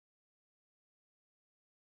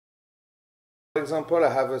For example,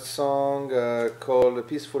 I have a song called A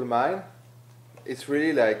Peaceful Mind. It's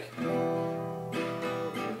really like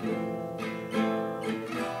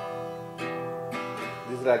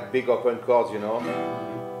these like big open chords, you know.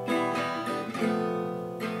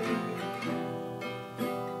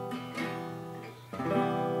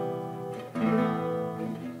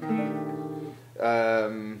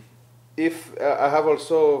 If I have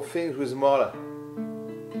also things with more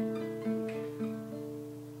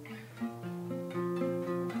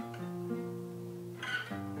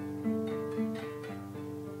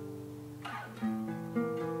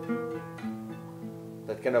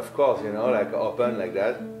that kind of chords, you know, like open like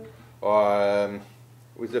that, or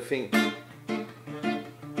with the thing.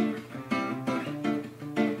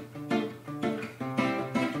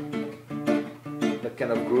 That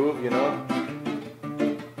kind of groove, you know.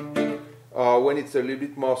 Or when it's a little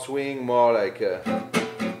bit more swing, more like kind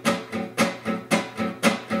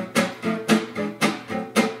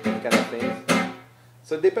of things.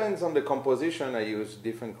 So it depends on the composition. I use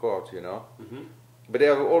different chords, you know. But they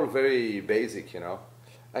are all very basic, you know.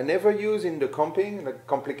 I never use in the comping like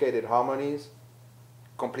complicated harmonies,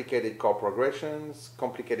 complicated chord progressions,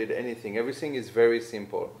 complicated anything. Everything is very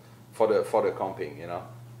simple for the comping, you know.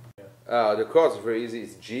 Yeah. The chords are very easy.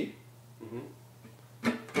 It's G.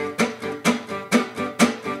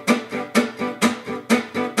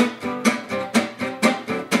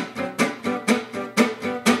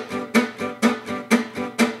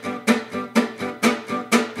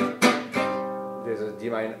 There's a D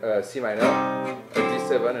minor, C minor, a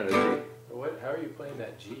D7 and a G. How are you playing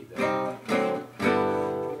that G then? Are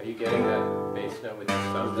you getting that bass note with the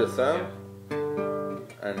thumb? With the thumb.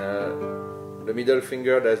 Yeah. And the middle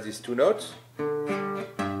finger does these two notes. Oh,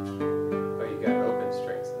 you got open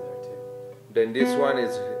strings in there too. Then this one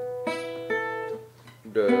is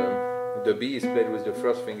the B is played with the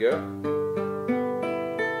first finger.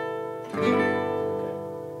 Okay.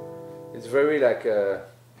 It's very like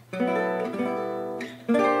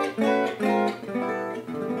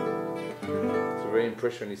very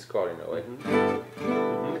impressionist chord in a way.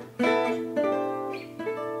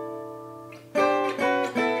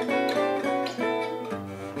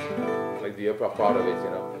 Like the upper part of it, you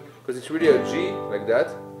know, because it's really a G like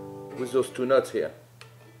that with those two notes here.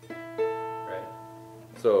 Right.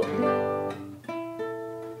 So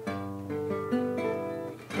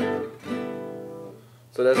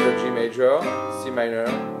that's the G major, C minor,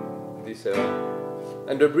 D7,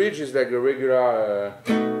 and the bridge is like a regular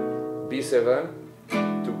B7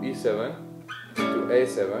 to E7 to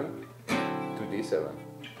A7 to D7,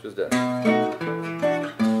 just that.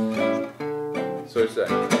 So it's that.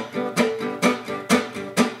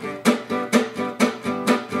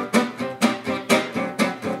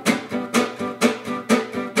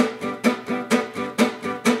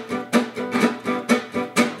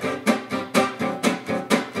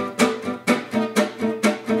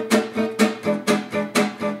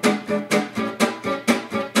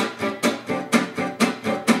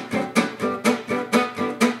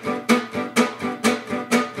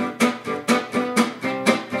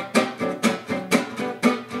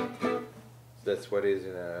 That's what is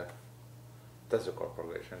in a, that's the chord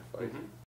progression for it.